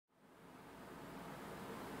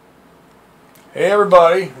Hey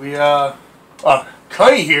everybody,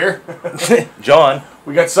 Cuddy here. John.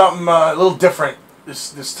 We got something a little different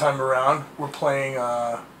this time around. We're playing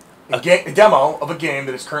a demo of a game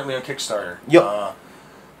that is currently on Kickstarter. Yep.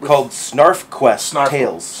 Called SnarfQuest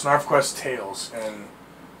Tales. SnarfQuest Tales, and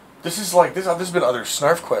this is like there's been other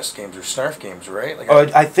SnarfQuest games or Snarf games, right? Like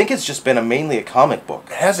I think it's just been mainly a comic book.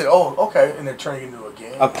 Has it? Oh, okay. And they're turning it into a game.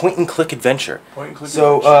 A point-and-click adventure. Point-and-click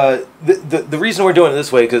adventure. The reason we're doing it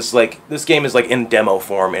this way because like this game is like in demo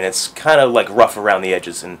form and it's kind of like rough around the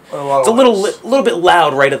edges and it's a little bit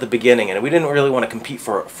loud right at the beginning and we didn't really want to compete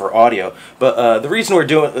for audio. But the reason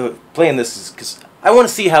we're playing this is because I want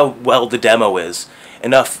to see how well the demo is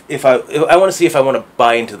enough. If I want to see if I want to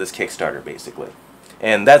buy into this Kickstarter basically.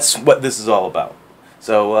 And that's what this is all about.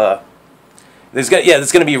 So, it's going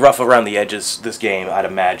to be rough around the edges, this game, I'd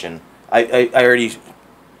imagine. I already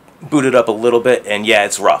booted up a little bit, and yeah,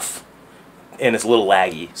 it's rough. And it's a little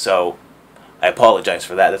laggy, so I apologize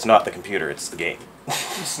for that. It's not the computer, it's the game.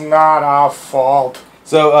 It's not our fault.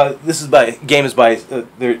 So,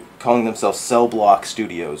 they're calling themselves Cell Block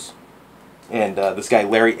Studios. And this guy,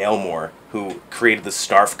 Larry Elmore, who created the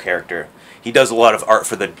Snarf character, he does a lot of art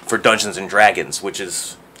for Dungeons and Dragons, which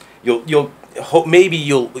is maybe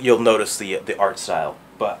you'll notice the art style,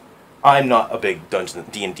 but I'm not a big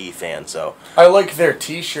D&D fan, so I like their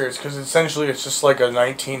T-shirts because essentially it's just like a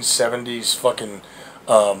 1970s fucking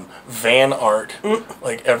van art,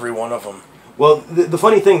 like every one of them. Well, the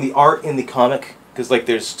funny thing, the art in the comic, because like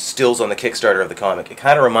there's stills on the Kickstarter of the comic, it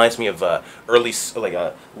kind of reminds me of early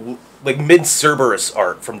like mid-Cerberus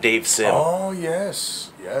art from Dave Sim. Oh yes,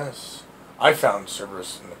 yes. I found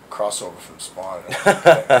Cerberus in the crossover from Spawn.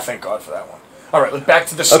 Thank God for that one. All right, back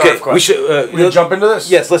to the SnarfQuest. Okay, we should. We gonna jump into this?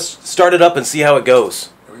 Yes, let's start it up and see how it goes.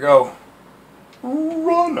 Here we go.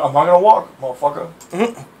 Run! I'm not gonna walk, motherfucker.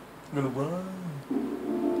 I'm gonna run.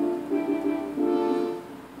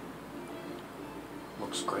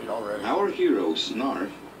 Looks great already. Our hero Snarf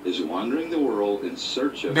is wandering the world in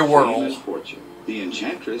search of famous fortune. The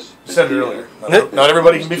enchantress said it earlier. Not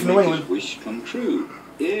everybody can be from New England. Wish come true.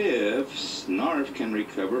 If Snarf can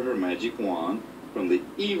recover her magic wand from the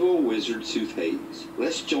evil wizard Soothhaze,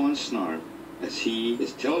 let's join Snarf as he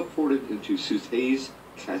is teleported into Soothhaze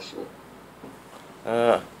Castle.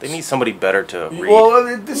 They need somebody better to read. Well,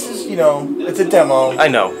 this is, it's a demo. I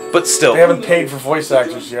know, but still. They haven't paid for voice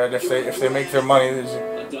actors yet. If they make their money,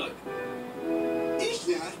 Duck. It's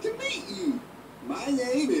nice to meet you. My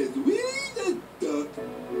name is Willie the Duck.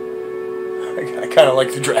 I kind of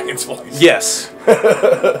like the dragon's voice. Yes.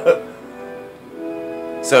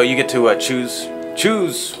 So you get to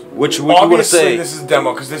choose which you want to say. This is a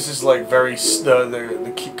demo because this is like very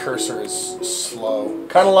the key cursor is slow,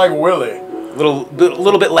 kind of like Willy. Little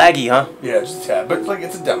bit laggy, huh? Yeah, just a tad. But like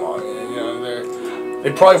it's a demo. I mean,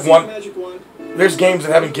 they probably want. There's games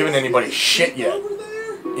that haven't given anybody shit yet.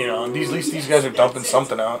 And at least these guys are dumping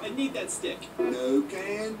something out. I need that stick. No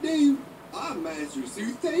can do. I'm Master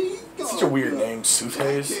Soothhaze. Such a weird name,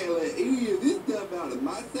 Soothhaze. I can't let any of this stuff out of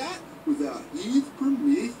my sight without his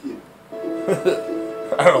permission.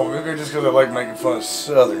 I don't know, maybe just because I like making fun of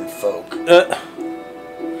Southern folk. But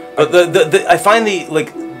I find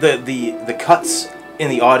the cuts in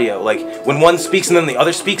the audio, like when one speaks and then the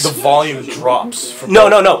other speaks, the volume drops. From no.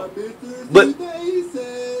 But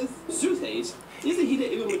Soothhaze? Isn't he the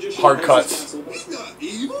evil magician? Hard cuts. He's not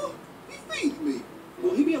evil. He feeds me.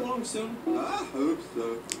 Will he be along soon? I hope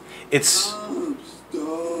so. I'm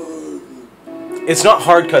starving. It's not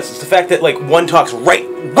hard cuts. It's the fact that like one talks right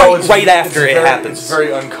after it happens. It's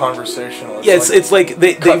very unconversational. It's like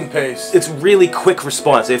they cut and paste. It's really quick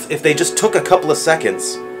response. If they just took a couple of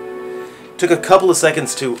seconds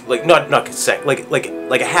to like not a sec like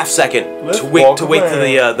a half second to wait till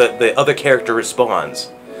the other character responds,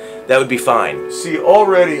 that would be fine. See,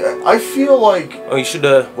 already I feel like. Oh, you should.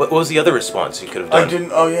 What was the other response you could have done? I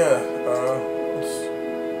didn't. Oh yeah.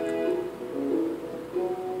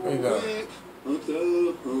 How you doing?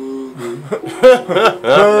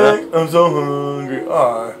 I'm so hungry.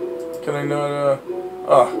 Can I not?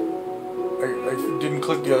 I didn't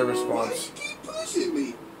click the other response. Why you keep pushing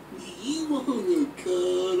me? You wanna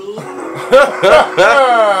cuddle?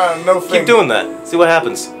 No thanks. Keep doing that. See what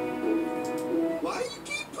happens. Why you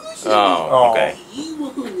keep pushing Oh, okay.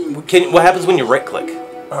 me? What happens when you right click?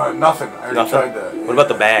 Nothing. I already tried that. What about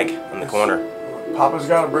the bag in the corner? Papa's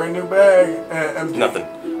got a brand new bag. Empty. Nothing.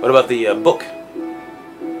 What about the book?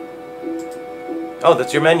 Oh,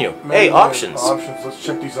 that's your menu. Hey, options. Options. Let's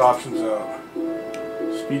check these options out.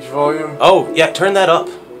 Speech volume. Oh, yeah, turn that up.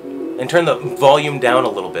 And turn the volume down a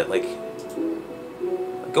little bit. Like,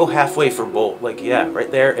 go halfway for both. Like, yeah,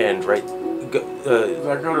 right there and right Is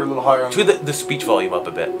that good or a little higher? On the speech volume up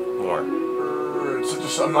a bit more. It's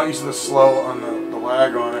just, I'm not used to the slow on the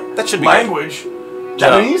lag on it. That should be language.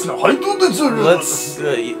 Japanese? No. Let's.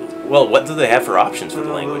 Well, what do they have for options for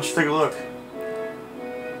the language? Let's take a look.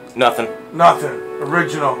 Nothing. Nothing.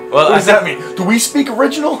 Original. Well, what does that mean? Do we speak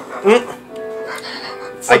original?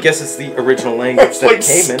 I guess it's the original language it's that like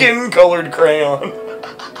came in. skin-colored crayon.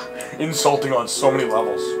 Insulting on so many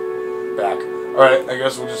levels. Back. Alright, I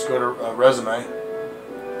guess we'll just go to resume.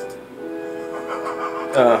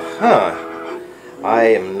 I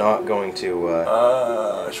am not going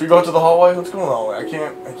to, should we go to the hallway? Let's go in the hallway.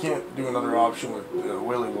 I can't do another option with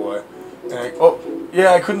Willy Boy. And oh,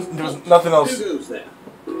 yeah, I couldn't, there was nothing else. Who goes there?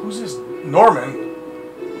 Who's this? Norman?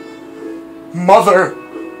 Mother!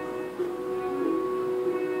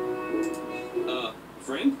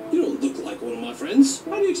 Friend? You don't look like one of my friends.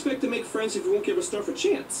 How do you expect to make friends if you won't give a Snarf a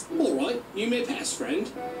chance? Alright, you may pass,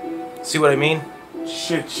 friend. see what I mean?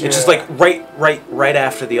 Shit, yeah. It's just like right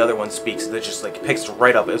after the other one speaks, that just like picks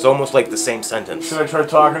right up. It's almost like the same sentence. Should I try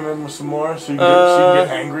talking to him some more so you can get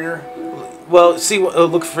angrier? Well, see,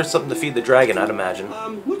 look for something to feed the dragon, I'd imagine.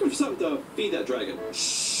 Looking for something to feed that dragon.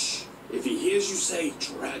 Shh! If he hears you say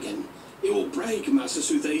dragon, it will break Master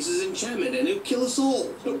Soothay's enchantment and it'll kill us all.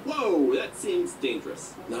 Whoa, that seems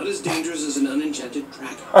dangerous. Not as dangerous as an unenchanted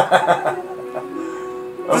dragon.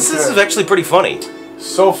 This is actually pretty funny.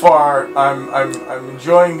 So far, I'm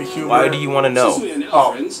enjoying the humor. Why do you want to know?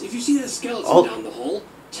 Oh. Friends, if you see that skeleton down the hole,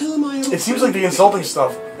 tell him I have a It seems like the insulting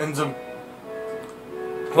stuff ends up.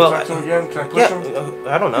 Well, talk to him again? Can I push him?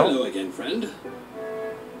 I don't know. Hello again, friend.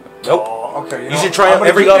 Nope. Oh, okay. You should try out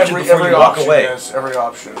every option before you walk away. Yes, every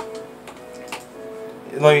option.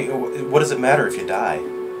 Like, what does it matter if you die?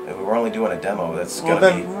 We're only doing a demo. That's Well,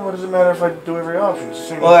 gonna then, what does it matter if I do every option? It's the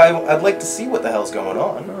same. Well, I'd like to see what the hell's going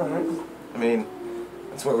on. Alright. I mean,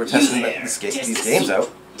 that's why we're testing these games out.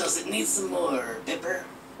 Does it need some more pepper?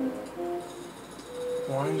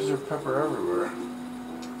 Why is there pepper everywhere?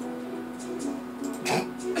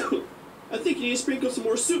 I think you need to sprinkle some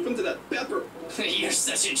more soup into that pepper. You're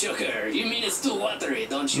such a joker. You mean it's too watery,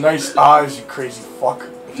 don't you? Nice eyes, you crazy fuck.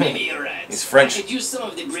 Maybe you're right. He's French. I could use some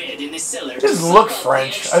of the bread in the cellar. It doesn't look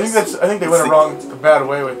French. I think they went a bad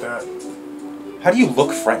way with that. How do you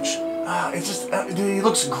look French? It's just he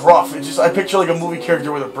looks gruff. It's just I picture like a movie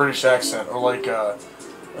character with a British accent or like a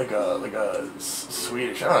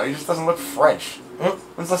Swedish. I don't know. He just doesn't look French.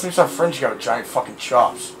 When's the last time you saw a French guy with giant fucking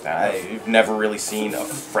chops? I've never really seen a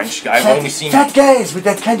French guy. I've only seen fat guys with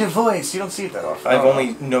that kind of voice. You don't see it that often. I've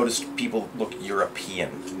only noticed people look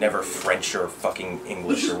European, never French or fucking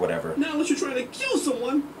English or whatever. Now unless you're trying to kill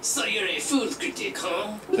someone. So you're a food critic,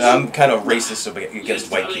 huh? I'm kind of racist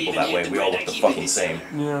against white people that way. We all look the fucking same.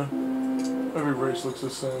 Yeah. Every race looks the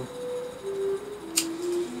same.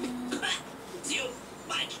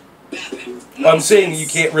 I'm saying you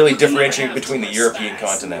can't really differentiate between the European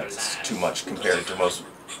continents too much compared to most,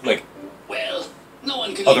 like, well, no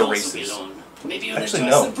one can other also races. be alone. Maybe you Actually,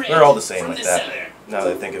 wanna no. toss the bread They're all the same from like the that. cellar. Now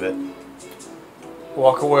that I think of it.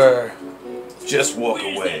 Walk away. Just walk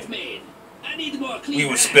Where's away. that made? I need more clean We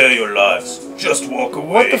will rags. spare your lives. Just walk away.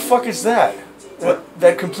 What the fuck is that?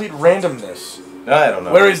 That complete randomness. I don't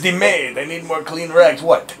know. Where is the maid? I need more clean rags.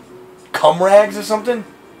 What? Cum rags or something?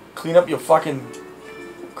 Clean up your fucking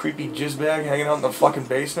creepy jizz bag hanging out in the fucking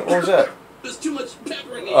basement? What was that? There's too much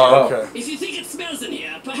pepper in here. Oh, okay. If you think it smells in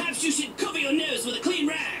here, perhaps you should cover your nose with a clean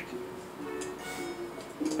rag.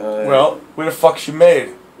 Well, where the fuck's she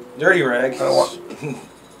made? Dirty rag. I don't want...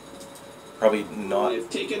 Probably not. I've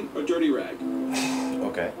taken a dirty rag.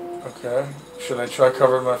 Okay. Okay. Should I try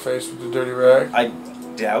covering my face with the dirty rag? I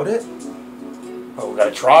doubt it. Oh, we gotta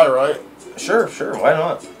try, right? Sure, why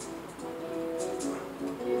not?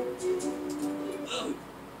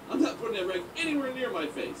 I'm not putting that rag anywhere near my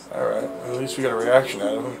face. Alright. At least we got a reaction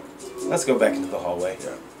out of him. Let's go back into the hallway.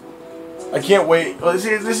 Yeah. I can't wait. Well,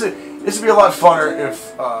 see, this would be a lot funner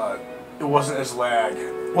if it wasn't as lag.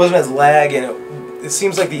 It wasn't as lag, and it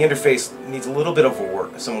seems like the interface needs a little bit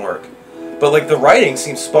of some work. But like the writing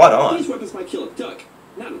seems spot on. These weapons might kill a duck,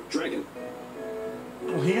 not a dragon.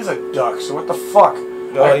 Well, he is a duck, so what the fuck?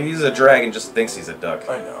 No, he's a dragon, just thinks he's a duck.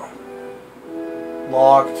 I know.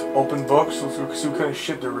 Locked, open books. Let's see what kind of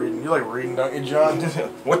shit they're reading. You like reading, don't you, John?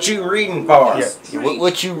 What you reading for? Yeah.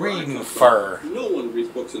 What you reading for? No one reads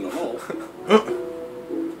books in the hall.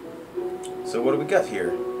 So what do we got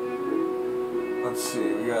here? Let's see.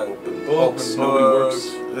 We got Open books. Open Nobody books.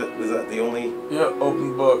 works. Is that the only? Yeah,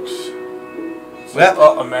 open books. It's Map.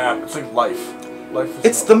 like, a map. It's like life. Life is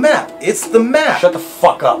It's the map. It's the map. Shut the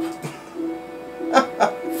fuck up.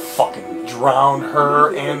 Fucking drowned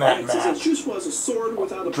her and that Since match. juice was a sword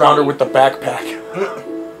without a Drowned her with the backpack.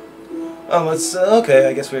 Oh, let's. Okay,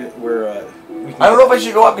 I guess we're. We can I don't know if I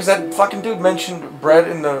should go up because that fucking dude mentioned bread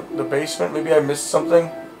in the basement. Maybe I missed something.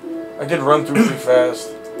 I did run through pretty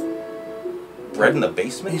fast. Bread in the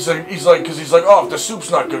basement? He's like, oh, if the soup's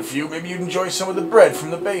not good for you, maybe you'd enjoy some of the bread from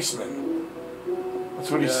the basement. That's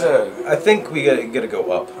what he said. I think we gotta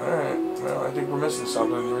go up. Alright, well, I think we're missing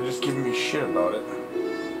something. You were just giving me shit about it.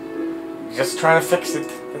 Just trying to fix it,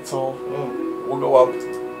 that's all. We'll go up. It's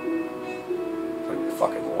like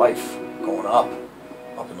fucking life going up.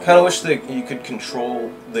 Up in the Kind of world. wish that you could control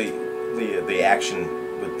the action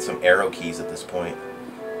with some arrow keys at this point,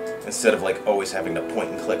 instead of like always having to point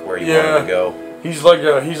and click where you want him to go. He's like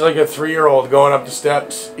a 3-year-old going up the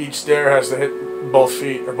steps. Each stair has to hit both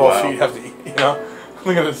feet, or both feet have to, you know.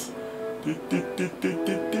 Look at this. You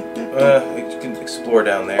can explore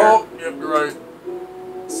down there. Oh, yep, you're right.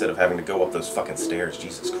 Instead of having to go up those fucking stairs.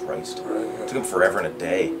 Jesus Christ. Right, yeah. Took him forever and a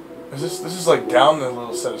day. This is like down the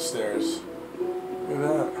little set of stairs. Look at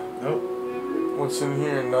that. Oh. What's in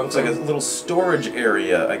here? Nothing. Looks like a little storage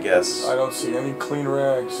area, I guess. I don't see any clean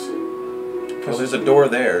rags. Well, there's a door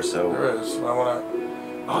there, so... There is. I wanna...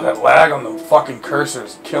 Oh, that lag on the fucking cursor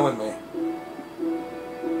is killing me.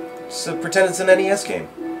 So pretend it's an NES game.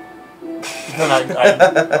 Then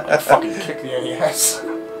I fucking kick the NES.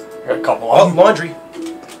 I got a couple Oh, of them. laundry.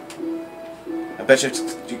 I bet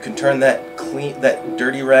you can turn that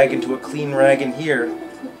dirty rag into a clean rag in here.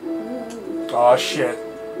 Oh shit.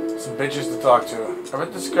 Some bitches to talk to. I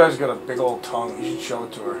bet this guy's got a big old tongue. You should show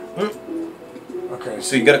it to her. Okay.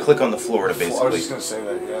 So you gotta click on the floor to I basically... was just gonna say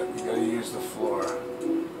that, yeah. You gotta use the floor.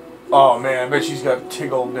 Oh man, I bet she's got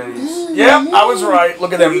tiggle bitties. Yep, I was right.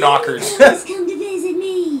 Look at them knockers. Come to visit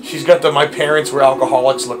me. She's got the "my parents were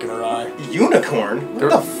alcoholics" look in her eye. Unicorn? What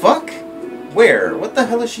the fuck? Where? What the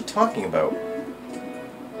hell is she talking about?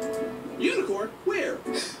 Unicorn? Where?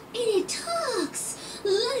 And it talks.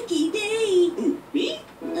 Lucky day. Who, me?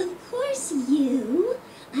 Of course you.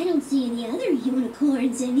 I don't see any other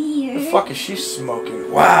unicorns in here. The fuck is she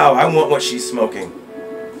smoking? Wow, I want what she's smoking.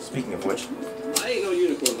 Speaking of which... I ain't no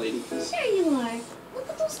unicorn lady. Sure you are. Look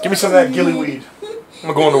at those Give me some of that gillyweed. I'm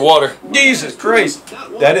gonna go in the water. Jesus Christ!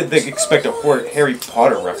 That did expect a Harry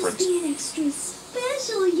Potter reference. Be an extra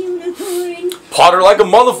special unicorn. Potter like a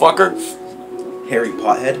motherfucker. Harry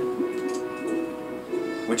Pothead,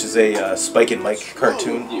 which is a Spike and Mike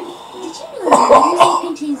cartoon. Did you know that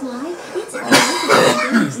contains lye? It's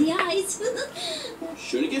enough to the eyes.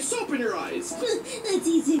 Shouldn't get soap in your eyes. That's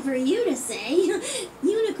easy for you to say.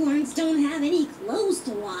 Unicorns don't have any clothes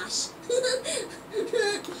to wash.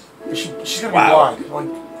 She's gonna Wow. be blind.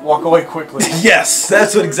 Like, walk away quickly. Yes,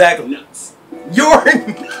 that's what exactly. Nuts. You're...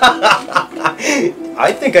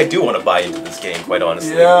 I think I do want to buy into this game, quite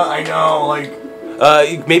honestly. Yeah, I know.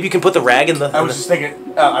 Like, Maybe you can put the rag in the... I was just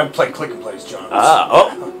thinking. I played click and plays, John.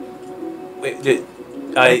 Oh. Wait,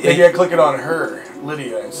 Maybe I click it on her,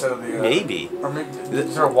 Lydia, instead of the. Maybe. Or maybe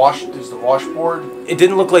is there a wash? Is the washboard? It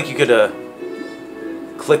didn't look like you could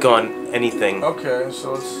click on anything. Okay,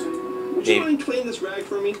 so it's. Would you mind cleaning this rag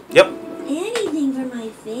for me? Yep. Anything for my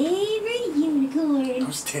favorite unicorn.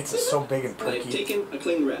 Those tits are so big and I've perky. taken a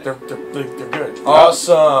clean rag. They're good.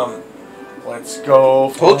 Awesome. Let's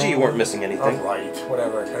go. Told you weren't missing anything. Alright,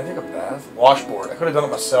 whatever. Can I take a bath? Washboard. I could have done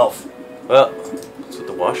it myself. Well, what's with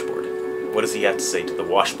the washboard? What does he have to say to the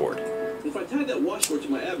washboard? If I tied that washboard to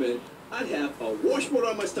my abdomen, I'd have a washboard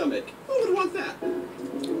on my stomach. Who would want that?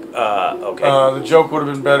 Okay. The joke would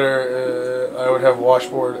have been better. I would have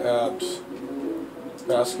washboard abs.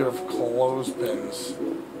 Basket of clothespins.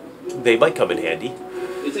 They might come in handy.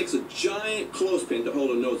 It takes a giant clothespin to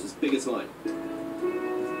hold a nose as big as mine.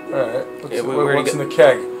 Alright, Yeah, what's in the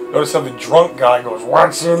keg? Notice how the drunk guy goes,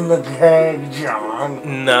 "What's in the keg,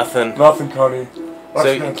 John?" Nothing. Nothing, Cody.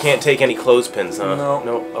 So you can't take any clothespins, huh? No.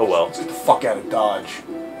 No. Oh well. Let's get the fuck out of Dodge.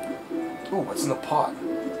 Ooh, what's in the pot?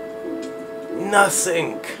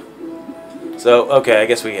 Nothing. So okay, I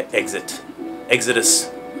guess we exit. Exodus.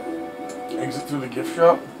 Exit through the gift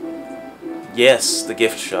shop? Yes, the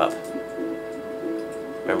gift shop.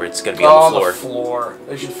 Remember, it's gonna be on the floor. The floor.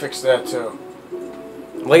 They should fix that too.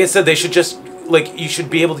 Like I said, they should just you should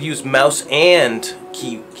be able to use mouse and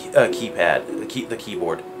keypad, the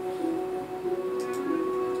keyboard.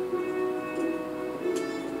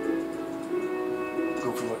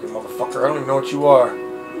 Goofy looking motherfucker. I don't even know what you are.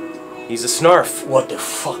 He's a snarf. What the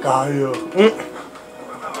fuck are you?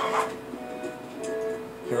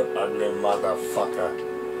 You're ugly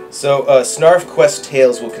motherfucker. So, SnarfQuest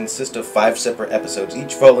Tales will consist of 5 separate episodes,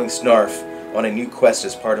 each following Snarf on a new quest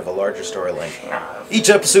as part of a larger storyline. Each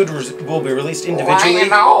episode will be released individually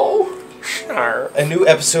Snarf. A new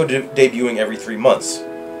episode debuting every 3 months.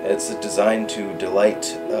 It's designed to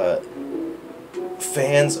delight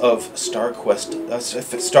fans of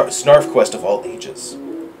SnarfQuest of all ages.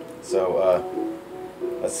 So,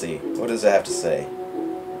 let's see. What does it have to say?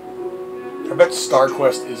 I bet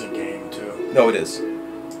StarQuest is a game, too. No, it is.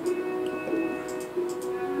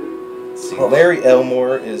 Let's see. Larry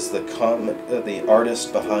Elmore is the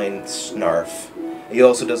artist behind Snarf. He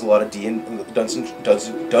also does a lot of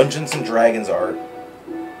Dungeons and Dragons art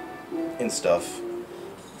and stuff,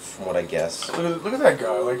 from what I guess. Look at that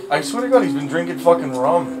guy. Like, I swear to God, he's been drinking fucking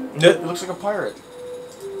rum. Yeah. He looks like a pirate.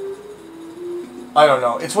 I don't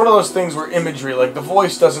know. It's one of those things where imagery, like, the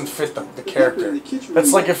voice doesn't fit the character.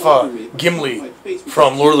 That's like if Gimli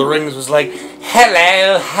from Lord of the Rings was like,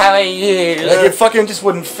 "Hello, how are you?" Like, it fucking just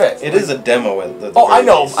wouldn't fit. It is a demo. At the Oh, I very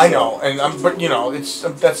know, least, I so- know, and but you know,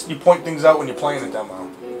 that's you point things out when you're playing a demo.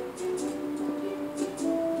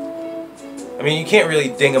 I mean, you can't really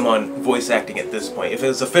ding him on voice acting at this point. If it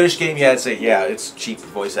was a finished game, yeah, I'd say, yeah, it's cheap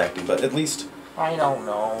voice acting, but at least... I don't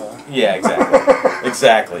know. Yeah, exactly.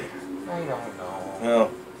 Exactly. I don't know.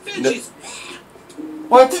 Well... Veggies!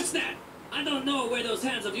 What? What's that? I don't know where those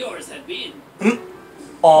hands of yours have been.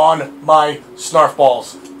 On my snarf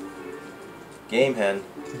balls. Game hen.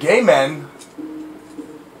 Gay men.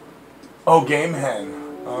 Oh, game hen.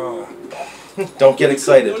 Oh. Don't get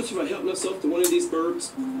excited. Notice if I help myself to one of these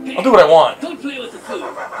birds? I'll do what I want. Don't play with the food.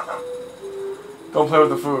 Don't play with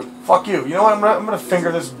the food. Fuck you. You know what? I'm gonna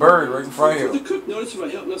finger this bird right in front of The you. cook notice if I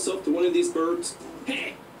help myself to one of these birds?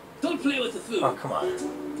 Hey, don't play with the food. Oh, come on.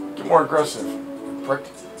 Get more aggressive, you prick.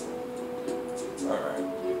 Alright.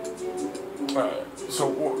 Alright.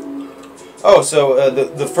 So... Oh, so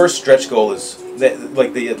the first stretch goal is...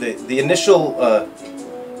 the initial...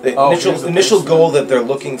 initial goal that they're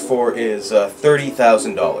looking for is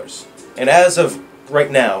 $30,000, and as of right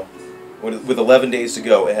now, with 11 days to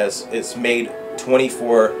go, it's made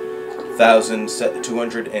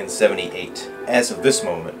 24,278 as of this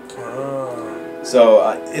moment. So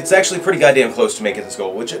it's actually pretty goddamn close to making this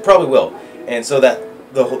goal, which it probably will. And so that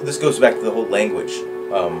this goes back to the whole language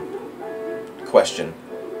question.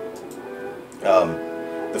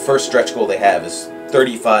 The first stretch goal they have is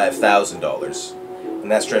 $35,000. And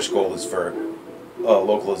that stretch goal is for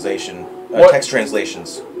localization, text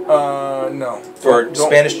translations. No. For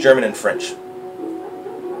Spanish, German, and French.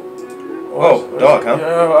 Oh, dog, huh?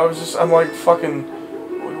 Yeah, I'm like fucking...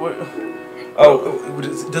 What? Oh,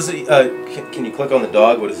 does it, can you click on the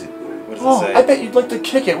dog? What does it say? I bet you'd like to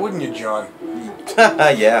kick it, wouldn't you, John?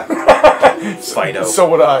 Yeah. Fido. So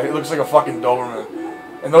would I. It looks like a fucking Doberman.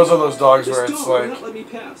 And those are those dogs where it's like...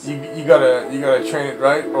 You gotta train it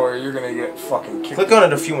right, or you're gonna get fucking kicked. Click on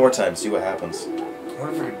it a few more times, see what happens.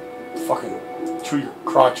 What if I could fucking chew your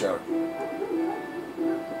crotch out?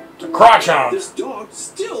 It's a crotch hound! This dog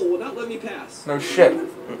still will not let me pass. No shit.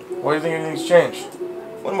 Why do you think anything's changed?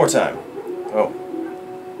 One more time. Oh.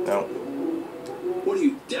 No. What are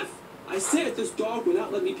you, deaf? I said this dog will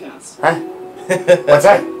not let me pass. Huh? What's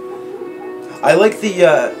that? I like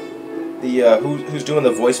who's doing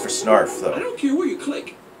the voice for Snarf, though. I don't care where you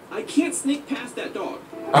click. I can't sneak past that dog.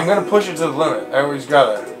 I'm gonna push it to the limit. I always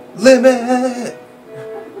gotta. Limit!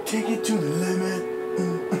 Take it to the limit.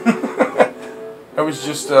 I was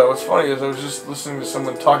just, what's funny is I was just listening to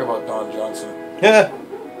someone talk about Don Johnson. Yeah.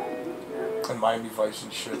 And Miami Vice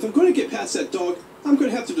and shit. If I'm going to get past that dog, I'm going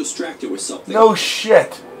to have to distract it with something. No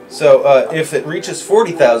shit. So, if it reaches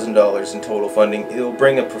 $40,000 in total funding, it'll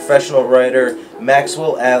bring a professional writer,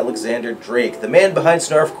 Maxwell Alexander Drake, the man behind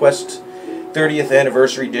SnarfQuest 30th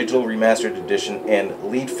Anniversary Digital Remastered Edition, and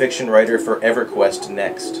lead fiction writer for EverQuest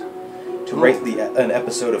Next, to write an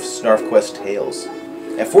episode of SnarfQuest Tales.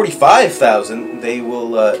 At $45,000, they will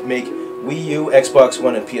make Wii U, Xbox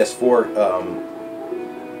One, and PS4.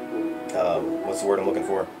 What's the word I'm looking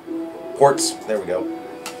for? Ports. There we go.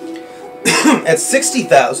 At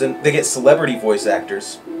 $60,000, they get celebrity voice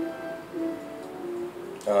actors.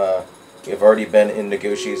 We have already been in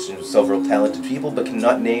negotiations with several talented people, but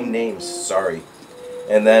cannot name names. Sorry.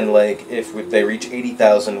 And then, like, if they reach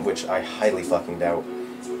 $80,000, which I highly fucking doubt,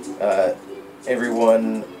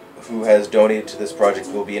 everyone who has donated to this project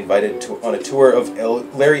will be invited on a tour of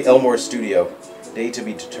Larry Elmore's studio. Date to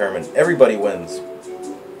be determined. Everybody wins.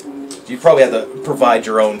 You probably have to provide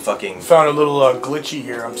your own fucking... Found a little glitchy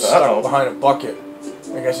here. I'm stuck behind a bucket.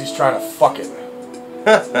 I guess he's trying to fuck it.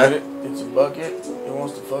 Get it? It's a bucket. He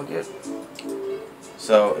wants to fuck it.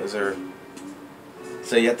 So, is there...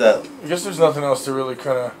 So you have to... I guess there's nothing else to really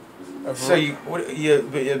kind of... So you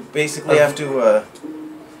basically have to...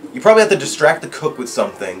 you probably have to distract the cook with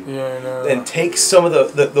something. Yeah, I know. And take some of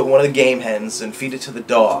the one of the game hens and feed it to the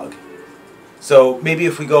dog. So maybe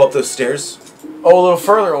if we go up those stairs. Oh, a little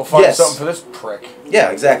further, we'll find Yes. something for this prick. Yeah,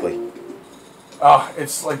 exactly.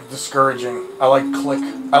 It's like discouraging. I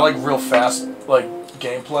like real fast like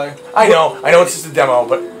gameplay. I know it's just a demo,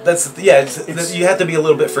 but That's it's you have to be a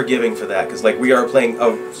little bit forgiving for that because like we are playing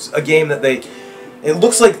a game that it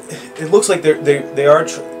looks like they are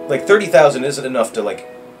like 30,000 isn't enough to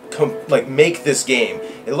like make this game.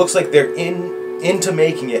 It looks like they're into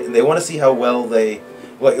making it and they want to see how well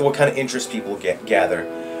what kind of interest people gather,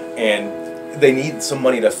 and they need some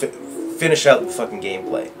money to finish out the fucking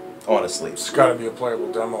gameplay. Honestly, it's got to be a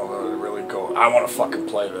playable demo though to really go. I want to fucking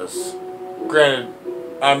play this. Granted,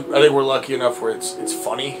 I think we're lucky enough where it's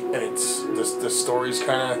funny and it's the story's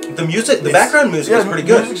kind of the background music is pretty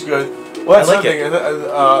good. Music's good. Well, that's I like it.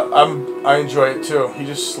 I enjoy it too. He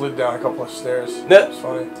just slid down a couple of stairs. Yeah. It's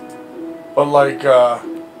funny, but like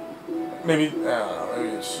maybe I don't know. Maybe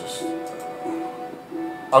it's just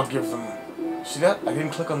I'll give them. See that? I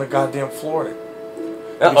didn't click on the goddamn floor.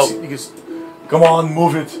 You can come on,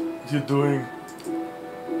 move it. What are you doing?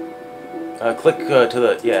 Click to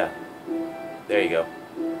the There you go.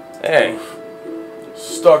 Hey.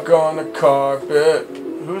 Stuck on the carpet.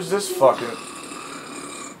 Who's this fucking?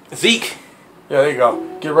 Zeke. Yeah, there you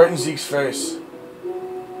go. Get right in Zeke's face.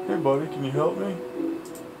 Hey, buddy, can you help me?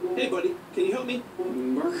 Hey, buddy, can you help me?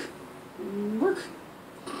 Mark?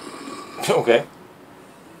 Okay.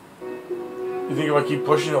 You think if I keep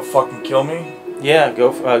pushing, he'll fucking kill me? Yeah,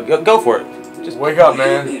 go for it. Just wake up,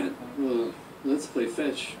 man. Let's play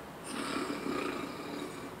fetch.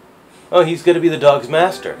 Oh, he's gonna be the dog's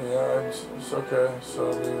master. Yeah, it's okay.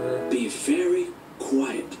 So be there. Be very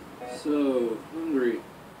quiet. So hungry.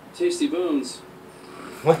 Tasty bones.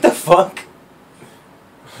 What the fuck?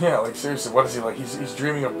 Yeah, like seriously, what is he like? He's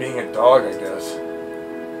dreaming of being a dog, I guess.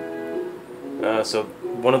 So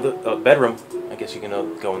one of the bedroom. I guess you can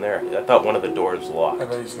go in there. I thought one of the doors was locked. I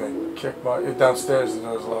bet he's gonna kick my downstairs. The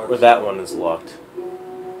door's locked. Or that one is locked.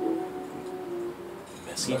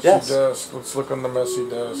 Messy desk. Let's look on the messy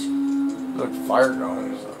desk. There's like fire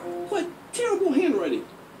going. So. What terrible handwriting!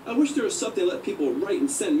 I wish there was something to let people write and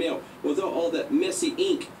send mail without all that messy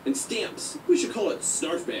ink and stamps. We should call it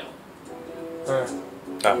Snarf Mail. Huh.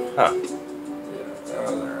 Yeah,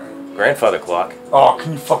 alright. Grandfather clock. Oh,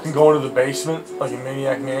 can you fucking go into the basement like a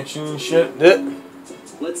Maniac Mansion and shit?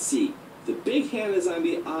 Let's see. The big hand is on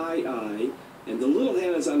the I, and the little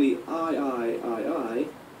hand is on the I.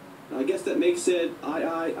 I guess that makes it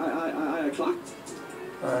I clock.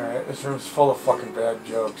 Alright, this room's full of fucking bad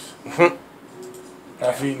jokes.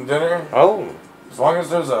 Half-eaten dinner? Oh. As long as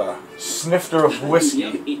there's a snifter of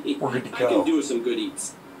whiskey, we're good to go. I can do with some good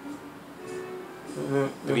eats.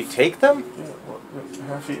 Did he take them? Yeah, well,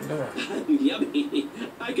 half-eaten dinner. Yummy.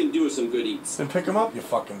 I can do with some good eats. Then pick them up, you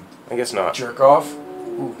fucking I guess not. jerk off.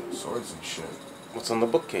 Ooh, swords and shit. What's on the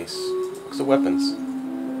bookcase? Books of weapons.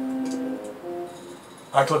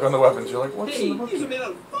 I click on the weapons, you're like, what's in the Hey, these are bookcase? made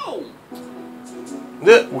out of foam.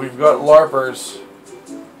 We've got LARPers.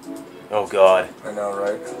 Oh god. I know,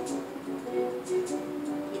 right?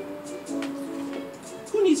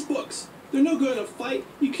 Who needs books? They're no good in a fight.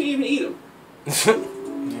 You can't even eat them.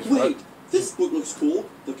 Wait, this book looks cool.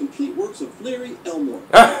 The complete works of Larry Elmore.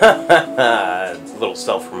 Little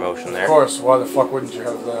self-promotion there. Of course, why the fuck wouldn't you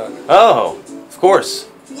have that? Oh, of course.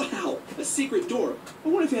 Wow, a secret door. I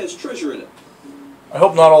wonder if it has treasure in it. I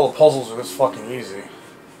hope not all the puzzles are this fucking easy.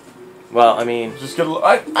 Well, I mean, Just get a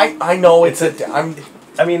I know it's a...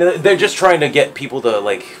 I mean, they're just trying to get people to,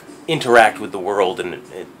 like, interact with the world, and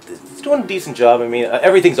it's doing a decent job. I mean,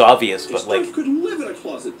 everything's obvious, but, like... Snarf could live in a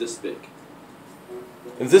closet this big.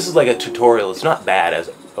 If this is like a tutorial, it's not bad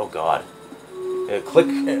as... Oh, God. Click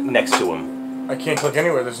next to him. I can't click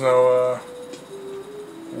anywhere, there's no,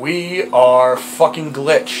 We are fucking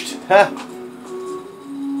glitched. Ha!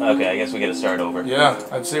 Okay, I guess we gotta start over. Yeah,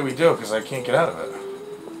 I'd say we do, because I can't get out of it.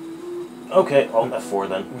 Okay, Alt F4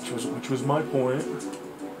 then. Which was my point.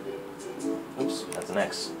 Oops, that's an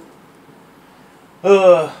X.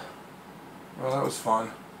 Well, that was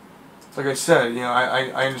fun. Like I said, you know,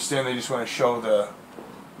 I understand they just want to show the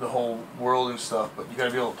whole world and stuff, but you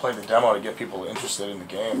gotta be able to play the demo to get people interested in the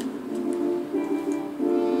game.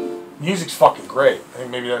 Music's fucking great. I think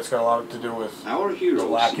maybe that's got a lot to do with Our hero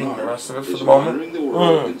lacking the rest of it for is the moment. wandering the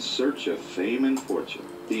world in search of fame and fortune.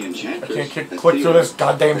 The Enchantress I can't has click through this Theo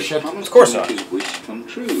goddamn has shit. promised Of course to not. make his wish come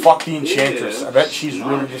true. Fuck the Enchantress. If I bet she's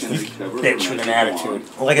really Snarf just can this recover her bitch with an magic attitude.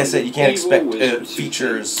 wand, Like I said, you can't evil expect wizard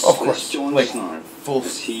features... Suitcase. Of course. Let's join Like, Snarf full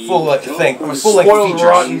as he like teleports- thing. I'm a Full like spoiled features.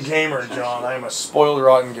 rotten gamer, John. I am a spoiled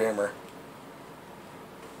rotten gamer.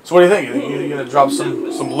 So what do you think? You gonna drop some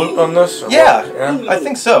loot on this? Or Yeah. what? Yeah. I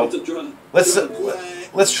think so. It's a drug. Let's Black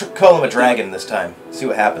let's call him a dragon this time. See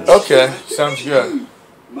what happens. Okay, sounds good.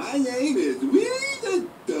 My name is Willie the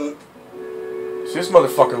Duck. See, this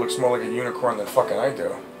motherfucker looks more like a unicorn than fucking I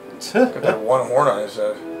do. Got that one horn on his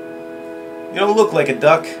head. You don't look like a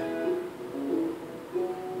duck.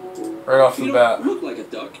 Right off the You bat. don't look like a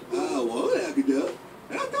duck. I want like a duck.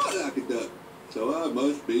 I thought like a duck. So I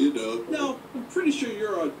must be a duck. No, I'm pretty sure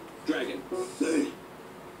you're a dragon. Say,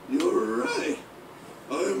 you're right.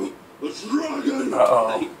 I'm a dragon.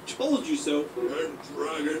 Uh-oh. I told you so. And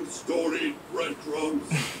dragons don't eat breadcrumbs.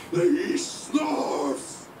 They eat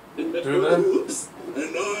snarfs. Do they? Oops.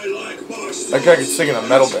 And I like my snarfs. That guy could sing in a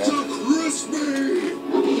metal band. Crispy.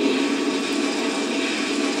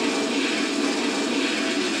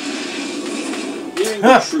 Hearing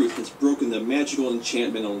the truth has broken the magical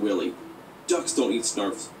enchantment on Willie. Ducks don't eat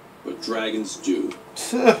snarfs, but dragons do.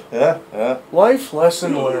 Life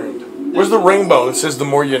lesson learned. Where's the rainbow that says the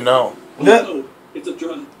more you know? No, it's a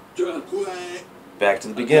draw. Quack. Back to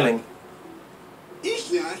the beginning.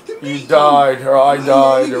 It's nice to meet You you. died, or I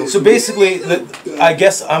died, or... So basically, I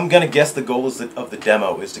guess I'm gonna guess the goal of the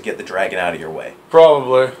demo is to get the dragon out of your way.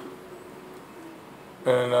 Probably.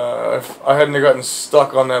 And if I hadn't have gotten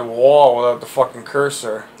stuck on that wall without the fucking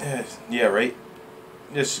cursor. Yeah, right.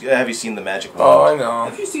 Just have you seen the magic wand? Oh, I know.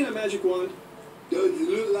 Have you seen a magic wand? Does it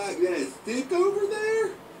look like that stick over there?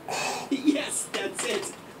 Yes, that's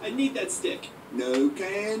it. I need that stick. No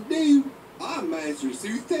can do. I'm Master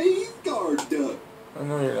Soothay's guard duck. I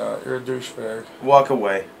know you're not. You're a douchebag. Walk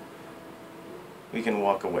away. We can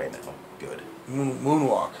walk away now. Good.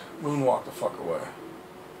 Moonwalk. Moonwalk the fuck away.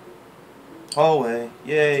 Hallway.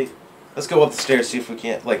 Yay. Let's go up the stairs, see if we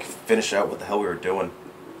can't, like, finish out what the hell we were doing.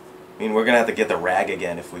 I mean, we're gonna have to get the rag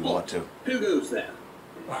again if we want to. Who goes there?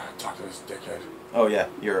 Talk to this dickhead. Oh, yeah,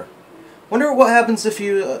 you're... Wonder what happens if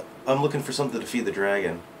you... I'm looking for something to feed the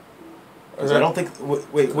dragon. 'Cause I don't think...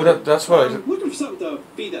 Wait, what... That's what I... I'm looking for something to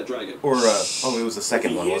feed that dragon. Or, oh, it was the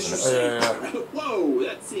second one, wasn't it? Yeah. Whoa,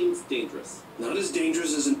 that seems dangerous. Not as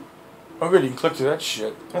dangerous as an... Oh, good. You can click to that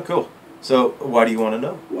shit. Oh, cool. So, why do you want to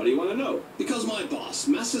know? What do you want to know? Because my boss,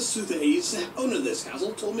 Master Soothay's, owner of this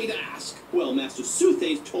castle, told me to ask. Well, Master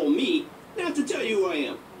Soothay's told me not to tell you who I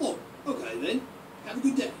am. Oh, okay then. Have a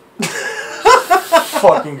good day.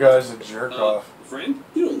 Fucking guy's a jerk off. Friend?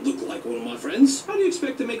 You don't look like one of my friends. How do you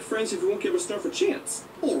expect to make friends if you won't give a Snarf a chance?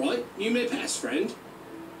 Alright, you may pass, friend.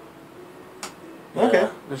 Okay.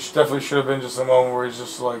 Yeah, there definitely should have been just a moment where he's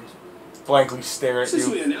just like blankly staring at Since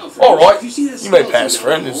we you. are now friends, Alright, if you see that you may skeleton pass, down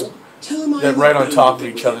friend. the It's hall, tell him I that am right a on friend top of with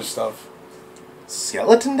each him. other's stuff.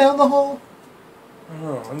 Skeleton down the hall? I don't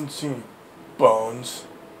know. I didn't see any bones.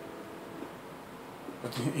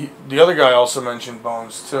 But the other guy also mentioned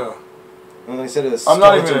bones too. Well, they said it was I'm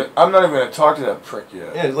not even gonna talk to that prick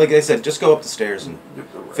yet. Yeah, like I said, just go up the stairs and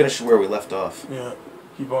Get the rag. finish where we left off. Yeah.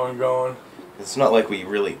 Keep on going. It's not like we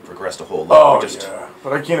really progressed a whole lot. Oh, We just... yeah.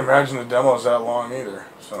 But I can't imagine the demo's that long either,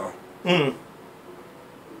 so. Mm.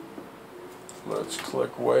 Let's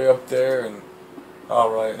click way up there and...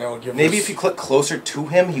 Alright, now we'll give Maybe this... if you click closer to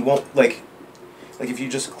him, he won't, like if you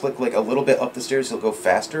just click, like, a little bit up the stairs, he'll go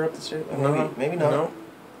faster up the stairs? Maybe not. No.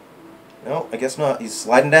 No, I guess not. He's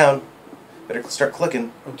sliding down. Better start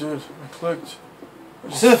clicking. I did. I clicked.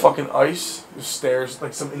 Just fucking ice. Just stairs.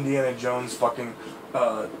 Like some Indiana Jones fucking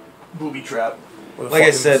booby trap. With Like I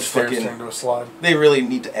fucking said, stairs fucking... turned into a slide. They really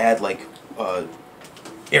need to add, like,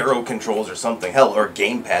 arrow controls or something. Hell, or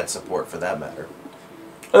gamepad support for that matter.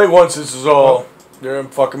 I think once this is all... They're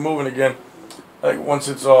fucking moving again. I think once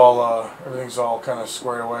it's all... everything's all kind of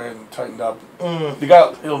squared away and tightened up.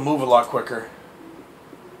 It'll move a lot quicker.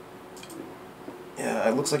 Yeah,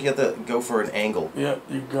 it looks like you have to go for an angle. Yeah,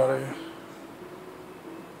 you gotta...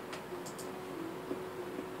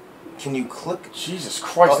 Can you click? Jesus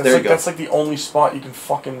Christ, Oh, there you go. that's like the only spot you can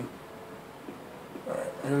fucking... Alright,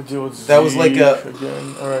 I gotta deal with Zeke That was like a...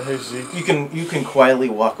 again. Alright, hey Zeke. You can quietly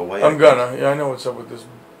walk away. I'm gonna. Yeah, I know what's up with this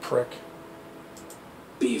prick.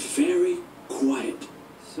 Be very quiet.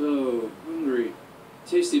 So hungry.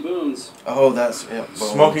 Tasty bones. Oh, that's... Yeah, bones.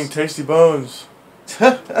 Smoking tasty bones.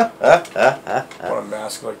 Want a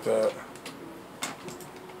mask like that.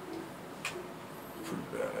 Pretty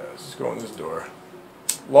badass. Let's go in this door.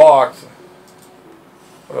 Locked.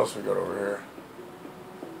 What else we got over here?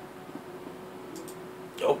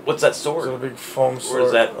 Oh, what's that Is sword? it a big foam sword? Or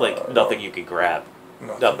is that, like, nothing you could grab?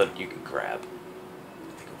 Nothing. Nothing you could grab.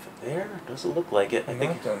 I think over there? Doesn't look like it. I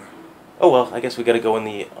think... Nothing. Oh, well, I guess we gotta go in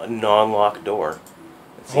the non-locked door.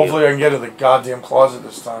 Hopefully I can get to the goddamn closet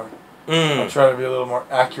this time. I'll Mm. try to be a little more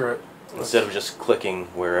accurate. Instead of just clicking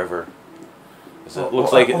wherever. 'Cause it Well,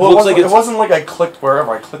 looks like it it looks like it's... wasn't like I clicked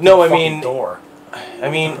wherever. I clicked No, the I fucking mean- door. I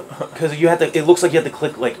mean, because you have to. It looks like you have to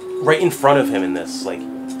click like right in front of him in this, like.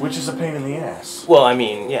 Which is a pain in the ass. Well, I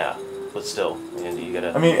mean, yeah, but still, you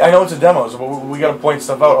gotta. I mean, I know it's a demo, so we gotta point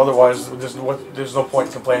stuff out. Otherwise, there's no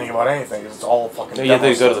point complaining about anything because it's all fucking. No, you have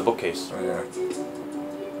to go to the bookcase. Oh,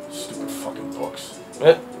 yeah. Stupid fucking books.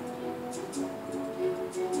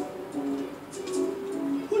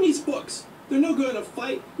 Who needs books? They're no good in a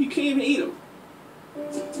fight. You can't even eat them.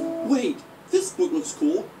 Wait, this book looks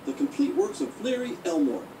cool. The complete works of Larry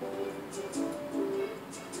Elmore.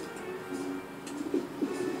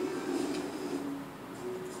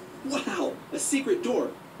 Wow, a secret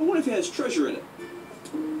door. I wonder if it has treasure in it.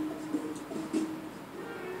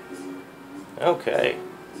 Okay.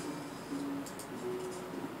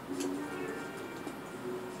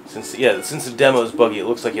 Since the demo is buggy, it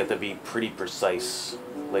looks like you have to be pretty precise,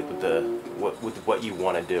 like with what you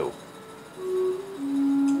want to do.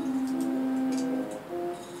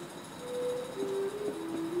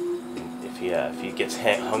 If he gets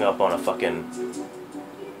hung up on a fucking.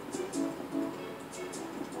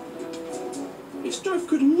 A Snarf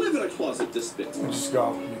couldn't live in a closet this big. Just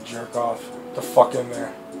go, you jerk off. Get the fuck in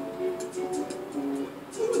there.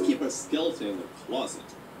 Who would keep a skeleton in the closet?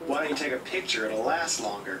 Why don't you take a picture? It'll last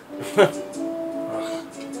longer.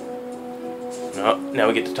 No, now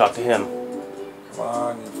we get to talk to him. Come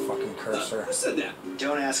on, you fucking cursor. Who said that?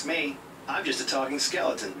 Don't ask me. I'm just a talking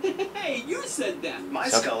skeleton. Hey, you said that. My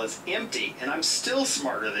skull is empty, and I'm still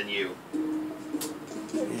smarter than you.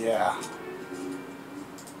 Yeah.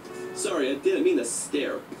 Sorry, I didn't mean to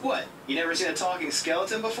stare. What? You never seen a talking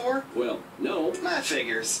skeleton before? Well, no. That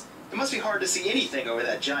figures. It must be hard to see anything over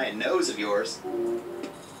that giant nose of yours.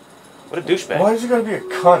 What a douchebag. Why is he gotta be a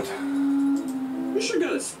cunt? You sure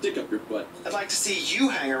got a stick up your butt. I'd like to see you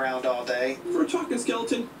hang around all day. For a talking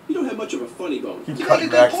skeleton, you don't have much of a funny bone. Keep You make a cutting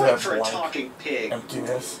good back to point that for a blank talking pig.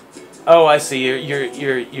 emptiness. Oh, I see. The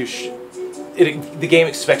game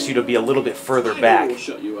expects you to be a little bit further back. I will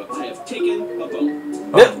shut you up. I have taken a bone.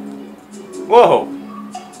 Whoa!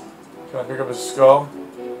 Can I pick up his skull?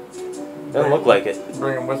 Doesn't look like it.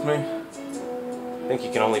 Bring him with me? I think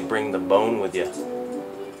you can only bring the bone with you.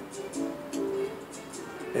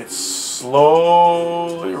 It's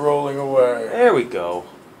slowly rolling away. There we go.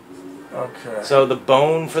 Okay. So the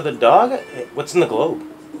bone for the dog? What's in the globe?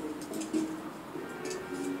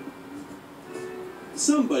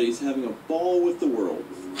 Somebody's having a ball with the world.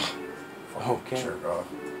 Okay. Jerk off.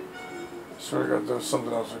 Swear to God, there was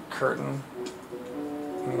something else. A curtain?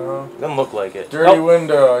 No. Doesn't look like it. Dirty Oh,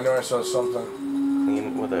 window. I know I saw something.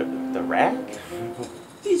 clean with the rag?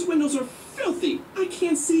 These windows are filthy. I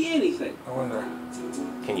can't see anything. I wonder.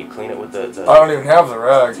 Can you clean it with the... I don't even have the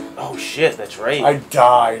rag. Oh shit, that's right. I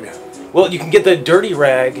died. Well, you can get the dirty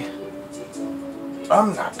rag.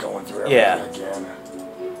 I'm not going through everything Yeah. again.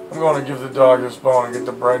 I'm going to give the dog this bone and get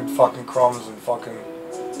the bread fucking crumbs and fucking...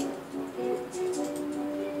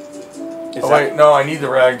 Is Oh that- wait, no, I need the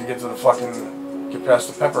rag to get to the fucking... Get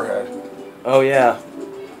past the pepperhead. Oh yeah.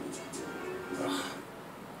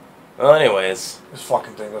 Well, anyways. This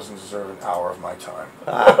fucking thing doesn't deserve an hour of my time.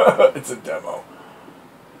 It's a demo.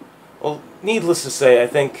 Well, needless to say, I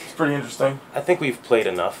think It's pretty interesting. we've played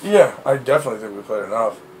enough. Yeah, I definitely think we played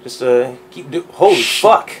enough. Just holy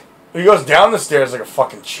fuck. He goes down the stairs like a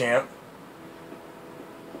fucking champ.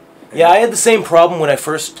 Yeah, I had the same problem when I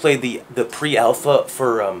first played the pre-alpha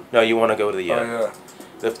for no, you want to go to the Oh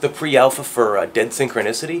yeah. the pre-alpha for Dead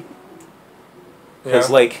Synchronicity. Because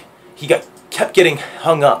Yeah. like he kept getting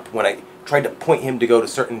hung up when I tried to point him to go to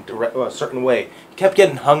a certain way. He kept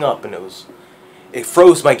getting hung up, and it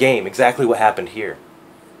froze my game. Exactly what happened here.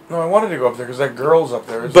 No, I wanted to go up there because that girl's up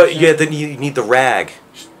there. But yeah, then you need the rag.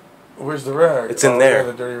 Where's the rag? It's in there.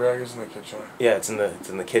 Yeah, the dirty rag is in the kitchen. Yeah, it's in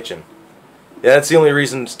the kitchen. Yeah, that's the only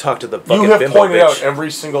reason to talk to the fucking You have bimbo pointed bitch. out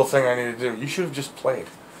every single thing I need to do. You should have just played.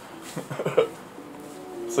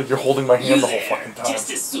 It's like you're holding my hand the whole fucking time. Just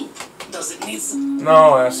as soup. Does it need some?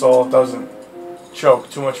 No, asshole, it doesn't. Choke,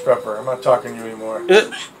 too much pepper. I'm not talking to you anymore.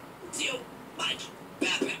 You like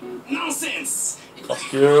pepper. Nonsense.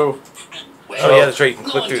 Fuck you. Well, Oh yeah, that's right. You can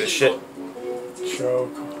go click on, through the shit.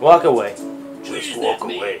 Choke. Walk away. Where's Just that walk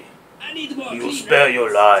maid? away. I need more We will clean spare rags.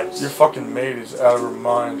 your lives. Your fucking maid is out of her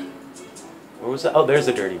mind. Where was that? Oh, there's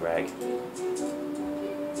a dirty rag.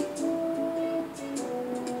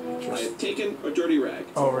 I have taken a dirty rag.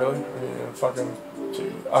 Oh, really? Yeah, fucking...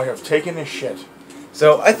 I have taken a shit.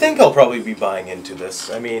 So I think I'll probably be buying into this.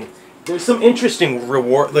 I mean, there's some interesting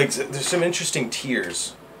reward, like there's some interesting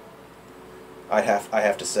tiers. I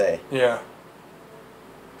have to say. Yeah.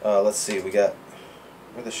 Let's see. We got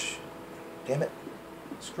where the damn it!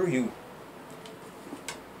 Screw you.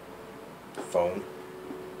 Phone.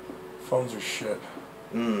 Phones are shit.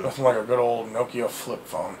 Nothing like a good old Nokia flip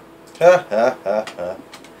phone. Ha ha ha ha.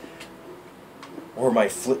 Or my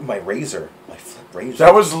flip razor. My flip razor.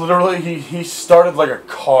 That was literally, he started like a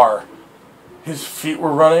car. His feet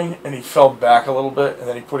were running, and he fell back a little bit, and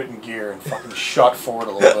then he put it in gear and fucking shot forward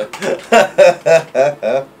a little bit.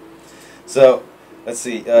 So, let's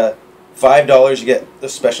see. $5 you get the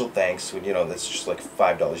special thanks. You know, that's just like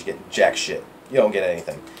 $5 you get jack shit. You don't get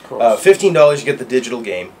anything. $15 you get the digital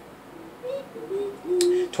game.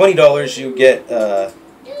 $20 you get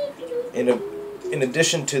in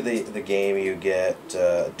addition to the game, you get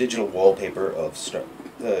digital wallpaper of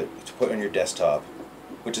to put on your desktop,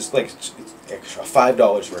 which is like extra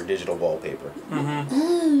 $5 for a digital wallpaper.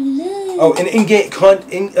 Oh, and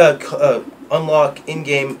unlock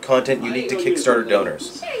in-game content unique to Kickstarter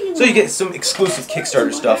donors. So you get some exclusive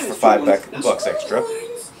Kickstarter stuff for $5 extra. Then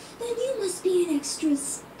you must be an extra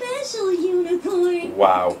special unicorn.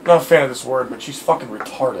 Wow. I'm not a fan of this word, but she's fucking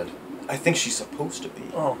retarded. I think she's supposed to be.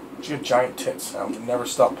 Oh, she got giant tits. I would never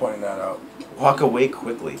stop pointing that out. Walk away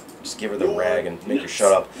quickly. Just give her the rag and make her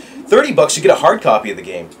shut up. $30 you get a hard copy of the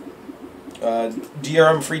game.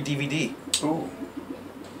 DRM-free DVD. Ooh.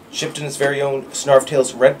 Shipped in its very own Snarf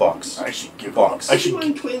Tales red box. I should give box. I should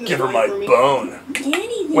give her my bone.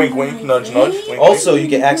 Anything Wink, wink, nudge, nudge. Wink, Also, you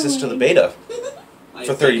get access to the beta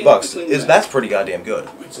for $30. That's pretty goddamn good.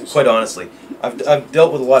 Quite honestly, I've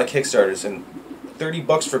dealt with a lot of Kickstarters, and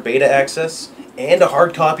 $30 for beta access and a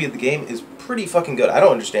hard copy of the game is pretty fucking good. I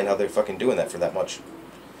don't understand how they're fucking doing that for that much.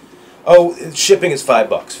 Oh, shipping is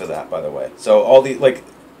 $5 for that, by the way. So all the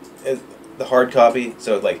the hard copy.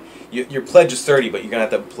 So like your pledge is $30, but you're gonna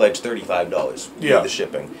have to pledge $35. Yeah. The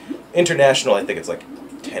shipping. International, I think it's like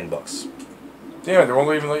 $10. Damn it! They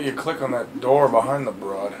won't even let you click on that door behind the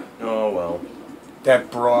broad. Oh well.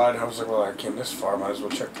 That broad. I was like, well, I came this far. Might as well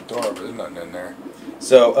check the door, but there's nothing in there.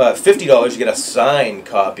 So $50 you get a signed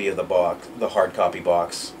copy of the box, the hard copy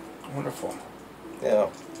box. Wonderful. Yeah.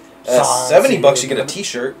 $70 you get a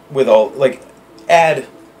T-shirt with all add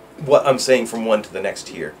what I'm saying from one to the next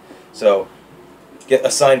tier. So get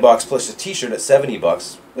a signed box plus a T-shirt at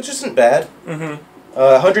 $70, which isn't bad.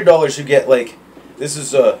 $100 you get this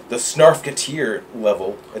is the SnarfQuest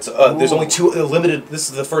level. It's there's only two limited. This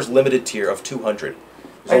is the first limited tier of 200.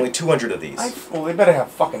 There's only 200 of these. Well, they better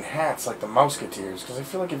have fucking hats like the Mouseketeers, because I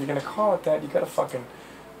feel like if you're gonna call it that, you gotta fucking,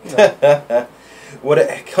 you know. What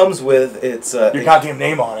it comes with, it's your goddamn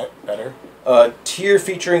name on it. Better. Tier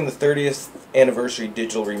featuring the 30th anniversary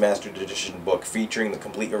digital remastered edition book featuring the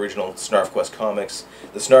complete original SnarfQuest comics,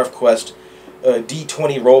 the SnarfQuest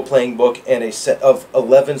D20 role-playing book, and a set of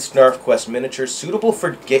 11 SnarfQuest miniatures suitable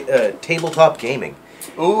for tabletop gaming.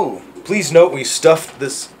 Ooh. Please note we stuffed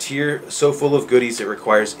this tier so full of goodies it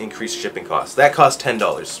requires increased shipping costs. That costs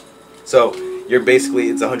 $10. So you're basically,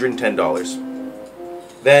 it's $110.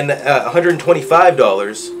 Then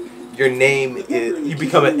 $125, your name is, you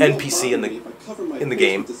become an NPC in the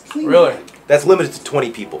game. Really? That's limited to 20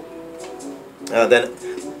 people. Then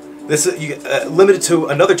this limited to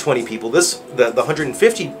another 20 people. The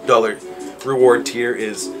 $150 reward tier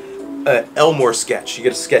is Elmore sketch. You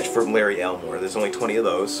get a sketch from Larry Elmore. There's only 20 of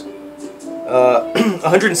those.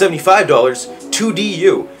 $175,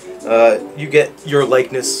 2DU. You get your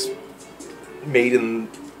likeness made in,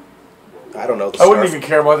 I don't know. I wouldn't even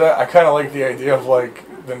care about that. I kind of like the idea of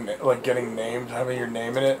getting named, having your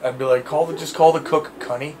name in it. I'd be like, just call the cook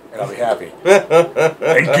Cunny, and I'll be happy.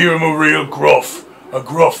 And give him a real gruff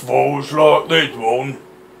voice like this one.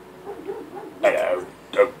 Hello,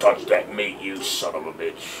 don't touch that meat, you son of a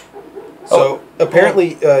bitch. So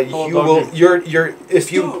apparently,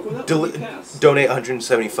 if you donate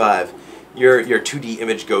 175, your 2D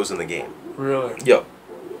image goes in the game. Really? Yep.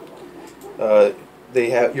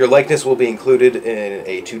 Your likeness will be included in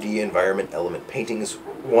a 2D environment element, paintings,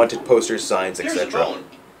 wanted posters, signs, etc.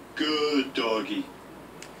 Good doggy.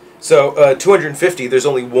 So 250. There's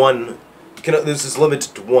only one. This is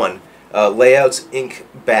limited to one. Layouts, ink,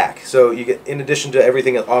 back. So you get, in addition to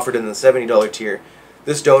everything offered in the $70 tier,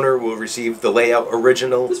 this donor will receive the layout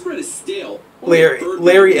original. This bread is stale.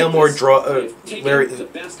 Larry Elmore Larry. The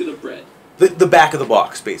basket of bread. The back of the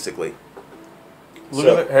box, basically. Look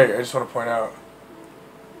at it. Hey, I just want to point out.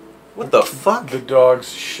 What the fuck? The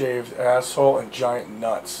dog's shaved asshole and giant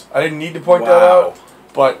nuts. I didn't need to point that out,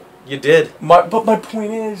 but you did. My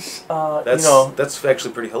point is, that's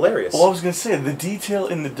actually pretty hilarious. Well, I was gonna say the detail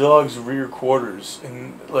in the dog's rear quarters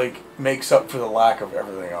makes up for the lack of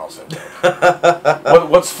everything else. I think.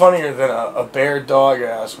 What's funnier than a bare dog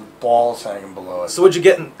ass with balls hanging below it? So what'd you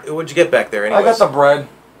get back there? Anyways? I got the bread.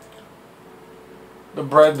 The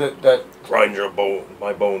bread that grind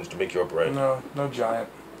my bones to make your bread. No giant.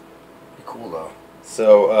 Pretty cool though.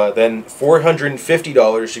 So then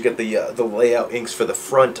 $450 you get the layout inks for the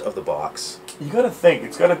front of the box. You gotta think,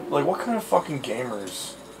 it's gotta, like, what kind of fucking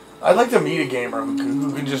gamers? I'd like to meet a gamer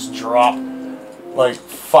who can just drop, like,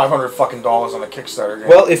 $500 fucking dollars on a Kickstarter game.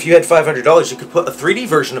 Well, if you had $500, you could put a 3D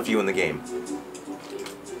version of you in the game.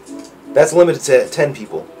 That's limited to 10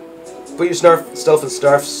 people. Put yourself in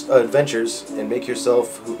Snarf's adventures and make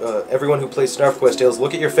yourself, everyone who plays SnarfQuest Tales,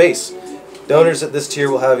 look at your face. Donors at this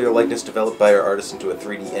tier will have your likeness developed by our artist into a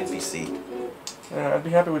 3D NPC. Yeah, I'd be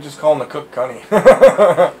happy with just calling the cook Cunny.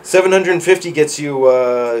 $750 gets you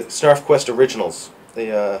SnarfQuest Originals.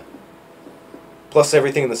 Plus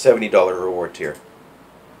everything in the $70 reward tier.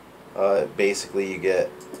 Basically, you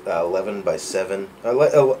get 11 by 7.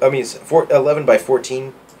 11 by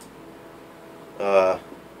 14.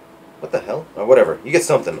 What the hell? Whatever. You get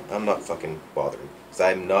something. I'm not fucking bothering. Because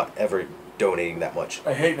I'm not ever donating that much.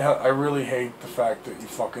 I really hate the fact that you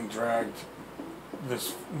fucking dragged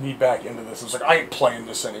me back into this. It's like, I ain't playing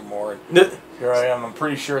this anymore. Here I am. I'm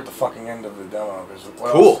pretty sure at the fucking end of the demo.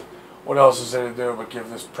 Cool. What else is there to do but give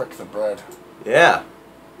this prick the bread? Yeah.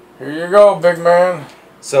 Here you go, big man.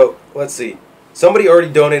 So, let's see. Somebody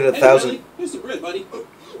already donated 1,000. Hey, here's the bread, buddy.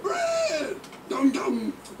 Bread! Dum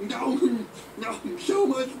dum dum dum. So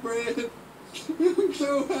much bread. I'm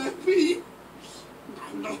so happy.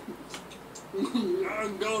 Dum, dum.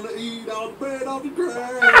 I'm gonna eat all the bread off the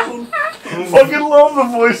ground. I fucking love the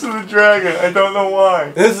voice of the dragon. I don't know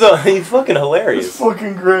why. He's fucking hilarious. It's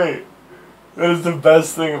fucking great. That is the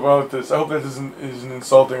best thing about this. I hope that isn't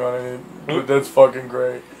insulting on any, but that's fucking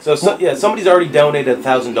great. So yeah, somebody's already donated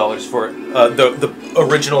 $1,000 for the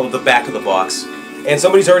original of the back of the box, and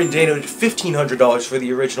somebody's already donated $1,500 for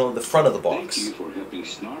the original of the front of the box. Thank you for helping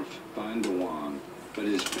Snarf find the wand, but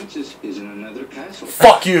his princess is in another castle.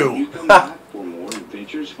 Fuck you! You come back for more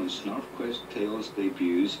adventures when SnarfQuest Tales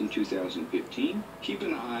debuts in 2015. Keep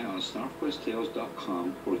an eye on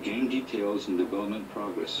SnarfQuestTales.com for game details and development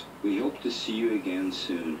progress. We hope to see you again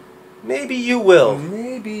soon. Maybe you will.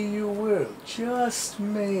 Maybe you will. Just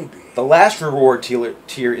maybe. The last reward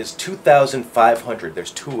tier is $2,500.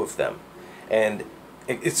 There's 2 of them. And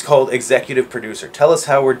it's called Executive Producer. Tell us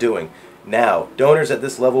how we're doing. Now, donors at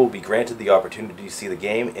this level will be granted the opportunity to see the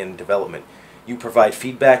game in development. You provide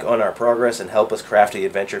feedback on our progress and help us craft the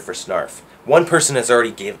adventure for Snarf. One person has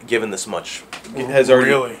already given this much. Has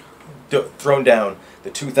already thrown down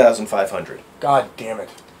the $2,500. God damn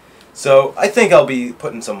it. So I think I'll be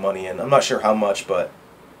putting some money in. I'm not sure how much, but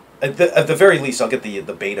at the very least I'll get the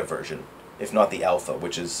beta version, if not the alpha,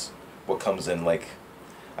 which is what comes in, like,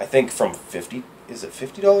 I think from 50. Is it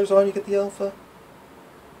 $50 on you get the alpha?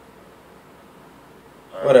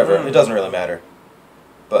 Whatever. It doesn't really matter.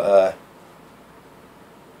 But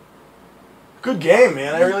good game,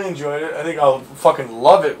 man. I really enjoyed it. I think I'll fucking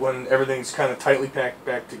love it when everything's kind of tightly packed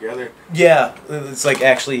back together. Yeah, it's like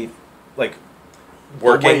actually like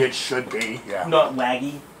working. The way it should be. Yeah. Not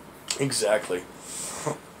laggy. Exactly.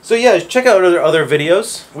 So yeah, check out other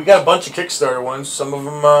videos. We got a bunch of Kickstarter ones. Some of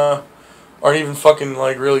them aren't even fucking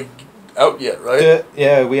like really out yet, right?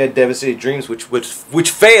 Yeah, we had Devastated Dreams, which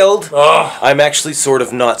failed. Ugh. I'm actually sort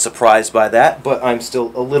of not surprised by that, but I'm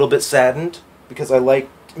still a little bit saddened because I like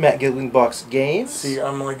Matt Gillingbach's games. See,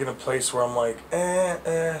 I'm like in a place where I'm like,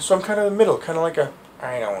 so I'm kind of in the middle, kind of like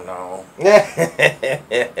I don't know.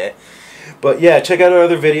 But yeah, check out our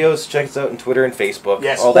other videos. Check us out on Twitter and Facebook.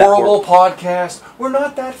 Yes, all horrible podcast. We're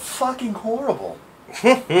not that fucking horrible.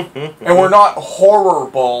 And we're not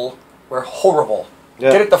horrible. We're horrible.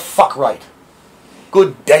 Yeah. Get it the fuck right.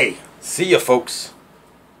 Good day. See ya, folks.